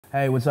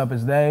Hey, what's up?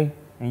 It's They,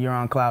 and you're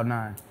on Clout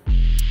 9.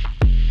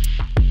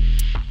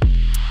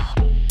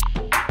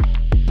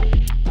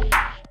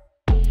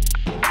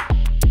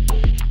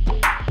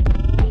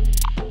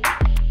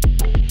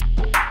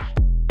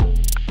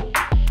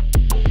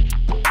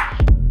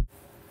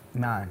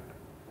 Nine.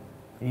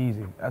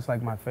 Easy. That's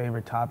like my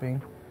favorite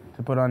topping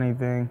to put on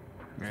anything.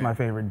 It's my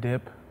favorite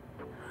dip.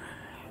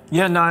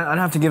 Yeah, no, I'd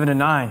have to give it a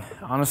 9.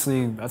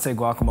 Honestly, I'd say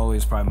guacamole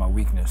is probably my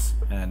weakness.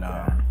 And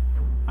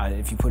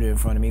if you put it in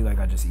front of me, like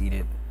I just eat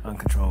it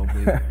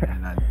uncontrollably.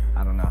 And I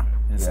don't know.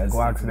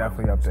 Guac's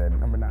definitely up there,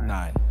 number 9.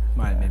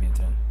 9, maybe a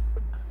 10.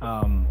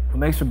 What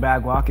makes for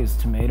bad guac is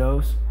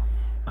tomatoes.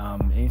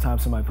 Anytime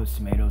somebody puts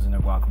tomatoes in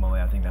their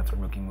guacamole, I think that's a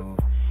rookie move.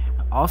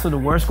 Also, the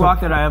worst guac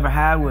that I ever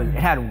had was, it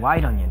had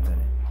white onions in it.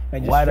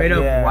 Like just straight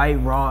up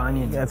white raw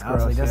onions. That's I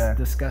was gross, like, that's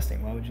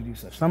disgusting. Why would you do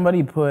such?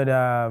 Somebody put,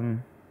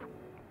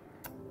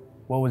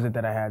 what was it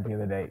that I had the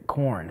other day?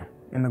 Corn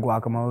in the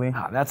guacamole.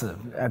 Ah, that's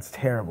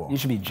terrible. You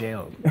should be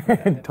jailed.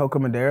 Toca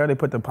Madera, they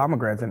put the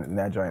pomegranates in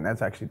that joint.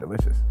 That's actually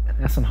delicious.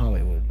 That's some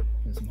Hollywood.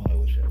 That's some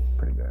Hollywood shit.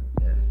 Pretty good.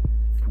 Yeah.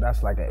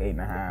 That's like an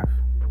 8.5.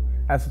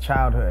 That's a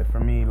childhood for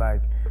me.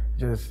 Like,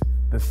 just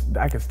this,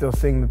 I could still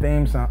sing the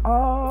theme song.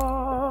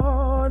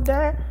 Oh,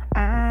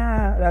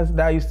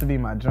 that used to be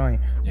my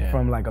joint. Yeah.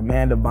 From like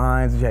Amanda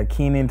Bynes, you had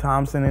Kenan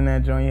Thompson in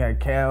that joint. You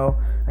had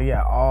Kel. You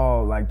had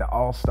all like the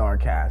all-star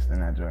cast in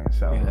that joint.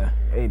 So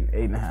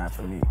 8.5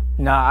 for me.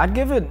 Nah, I'd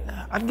give it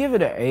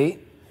an 8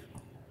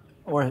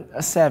 or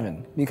a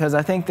 7 because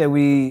I think that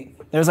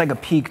there's like a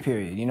peak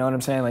period. You know what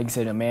I'm saying? Like you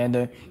said,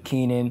 Amanda,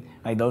 Kenan,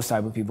 like those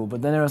type of people.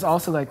 But then there was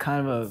also like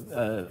kind of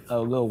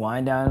a little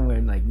wind down where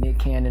like Nick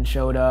Cannon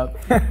showed up.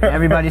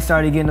 Everybody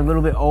started getting a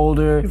little bit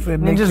older.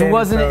 And it just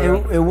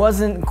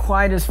wasn't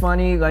quite as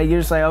funny. Like you're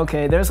just like,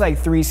 okay, there's like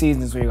 3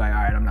 seasons where you're like,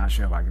 all right, I'm not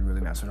sure if I can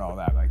really mess with all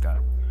that like that.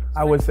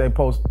 I would say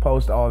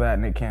post all that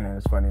Nick Cannon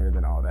is funnier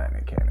than all that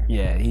Nick Cannon.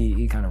 Yeah,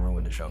 he kind of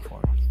ruined the show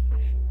for him.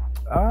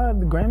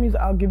 The Grammys,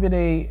 I'll give it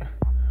a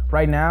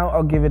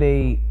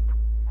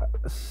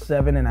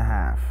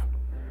 7.5.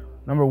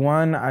 Number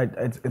one,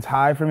 it's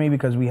high for me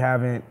because we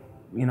haven't,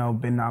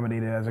 been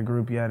nominated as a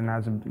group yet and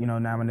hasn't,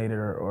 nominated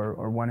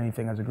or won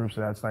anything as a group, so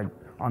that's like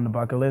on the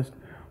bucket list.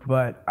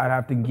 But I'd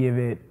have to give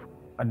it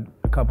a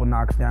couple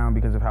knocks down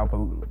because of how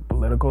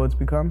political it's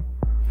become.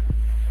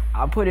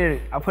 I put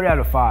it at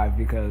a 5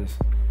 because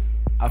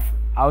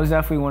I was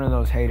definitely one of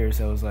those haters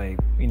that was like,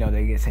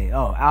 they get saying,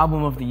 oh,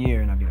 album of the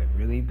year, and I'd be like,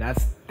 really?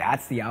 That's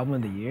the album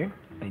of the year?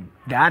 Like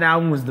that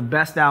album was the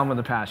best album of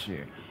the past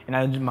year,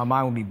 and my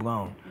mind would be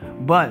blown.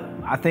 But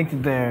I think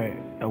that they're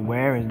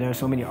aware, and there are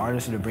so many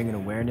artists that are bringing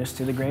awareness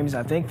to the Grammys.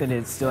 I think that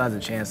it still has a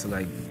chance to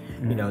like,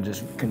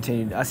 just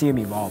continue. I see them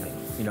evolving.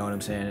 You know what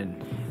I'm saying?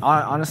 And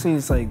honestly,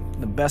 it's like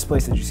the best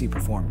place that you see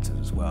performances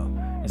as well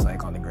is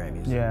like on the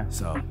Grammys. Yeah.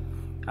 So.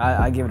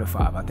 I give it a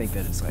 5. I think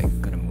that it's like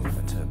gonna move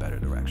into a better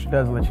direction. It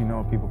does let you know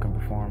if people can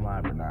perform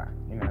live or not.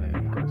 You know what I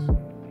mean? Because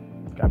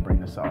you gotta bring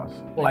the sauce.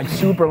 Like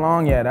super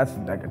long, yeah, that's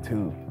like a 2.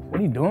 What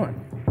are you doing?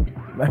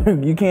 Like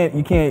you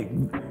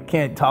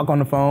can't talk on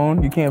the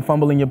phone. You can't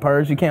fumble in your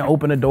purse. You can't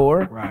open a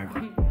door. Right.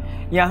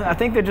 Yeah, I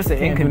think they're just an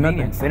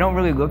inconvenience. They don't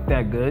really look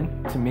that good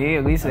to me,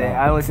 at least.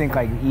 I always think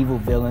like evil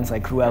villains,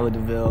 like Cruella de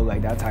Vil,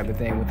 like that type of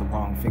thing with the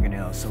long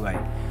fingernails. So like,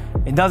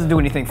 it doesn't do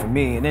anything for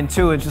me. And then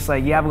 2, it's just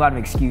like you have a lot of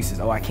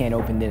excuses. Oh, I can't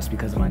open this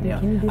because of my nail.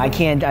 I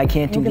can't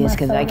do this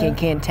because I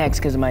can't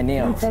text because of my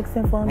nails. I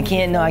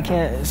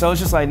can't. So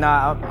it's just like,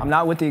 nah, I'm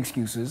not with the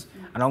excuses.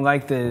 I don't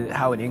like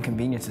how it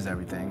inconveniences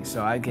everything.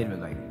 So I give it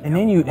like. And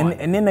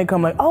then they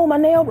come like, oh, my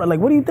nail, like,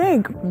 what do you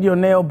think? Your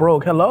nail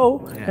broke.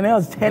 Hello, yeah. Your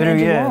nail's 10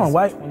 inches long.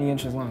 Why? 20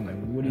 inches long. Like,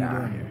 what are you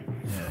doing here?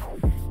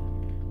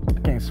 Yeah. I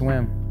can't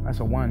swim.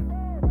 That's a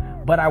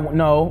 1. But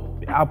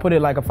I'll put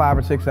it like a 5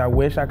 or 6. I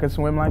wish I could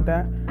swim like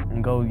that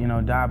and go,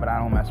 dive. But I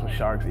don't mess with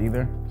sharks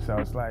either. So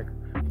it's like,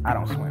 I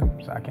don't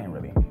swim, so I can't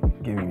really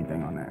give you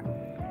anything on that.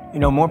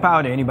 More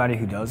power to anybody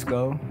who does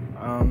go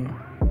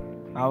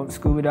out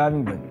scuba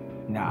diving, but.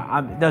 Nah,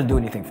 it doesn't do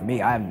anything for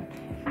me.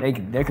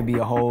 There could be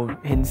a whole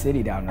hidden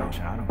city down the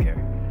ocean. I don't care.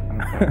 I'm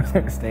just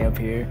gonna stay up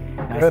here,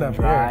 nice and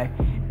dry,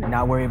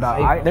 not worry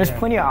about. There's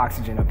plenty of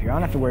oxygen up here. I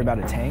don't have to worry about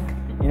a tank.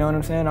 You know what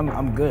I'm saying?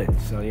 I'm good.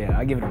 So yeah,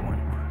 I give it a 1.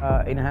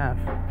 8.5.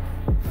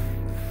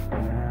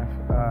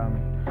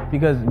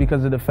 8.5.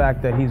 Because of the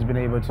fact that he's been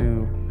able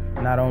to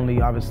not only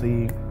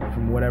obviously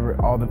from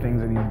all the things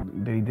that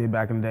he did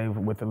back in the day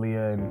with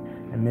Aaliyah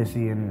and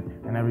Missy and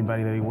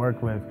everybody that he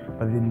worked with,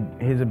 but then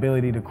his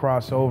ability to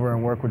cross over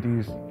and work with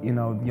these,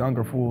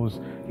 younger fools,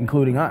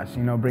 including us,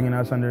 bringing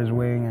us under his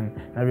wing and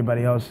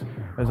everybody else.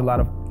 There's a lot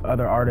of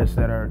other artists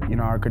that are,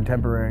 our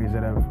contemporaries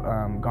that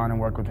have gone and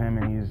worked with him,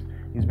 and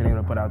he's been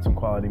able to put out some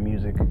quality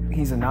music.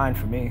 He's a 9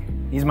 for me.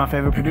 He's my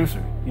favorite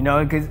producer,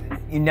 because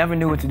you never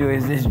knew what to do.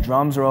 His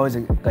drums are always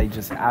like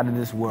just out of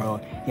this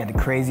world. He had the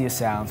craziest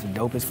sounds, the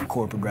dopest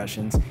chord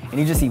progressions, and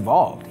he just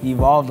evolved. He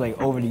evolved like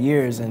over the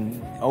years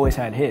and always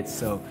had hits.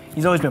 So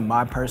he's always been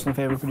my personal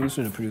favorite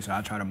producer, the producer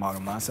I try to model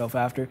myself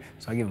after.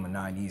 So I give him a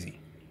 9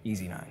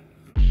 easy 9.